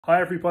Hi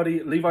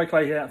everybody, Levi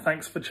Clay here.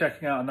 Thanks for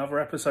checking out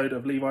another episode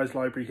of Levi's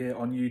Library here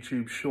on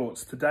YouTube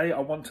Shorts. Today I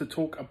want to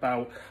talk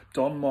about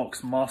Don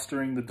Mock's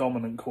Mastering the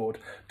Dominant Chord.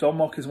 Don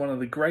Mock is one of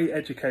the great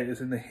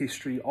educators in the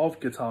history of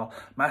guitar,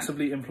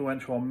 massively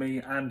influential on me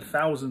and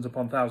thousands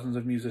upon thousands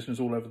of musicians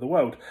all over the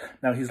world.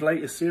 Now his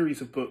latest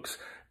series of books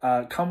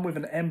come with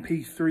an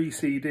MP3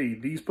 CD.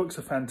 These books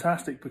are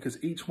fantastic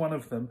because each one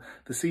of them,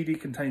 the CD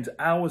contains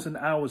hours and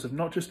hours of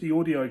not just the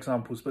audio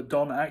examples, but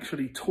Don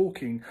actually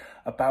talking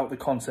about the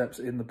concepts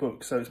in the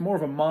book. So it's more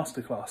of a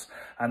masterclass.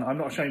 And I'm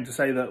not ashamed to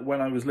say that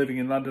when I was living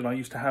in London, I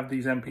used to have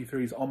these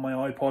MP3s on my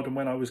iPod, and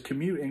when I was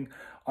commuting,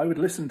 I would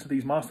listen to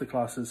these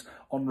masterclasses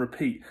on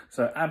repeat.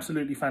 So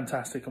absolutely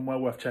fantastic and well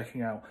worth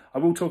checking out. I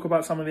will talk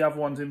about some of the other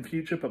ones in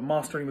future, but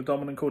Mastering the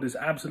Dominant Chord is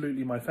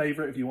absolutely my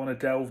favorite if you want to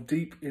delve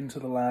deep into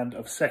the land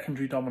of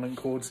secondary dominant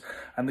chords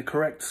and the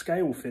correct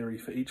scale theory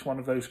for each one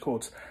of those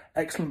chords.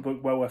 Excellent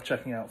book, well worth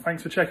checking out.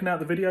 Thanks for checking out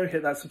the video.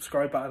 Hit that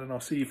subscribe button and I'll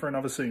see you for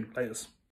another soon. Laters.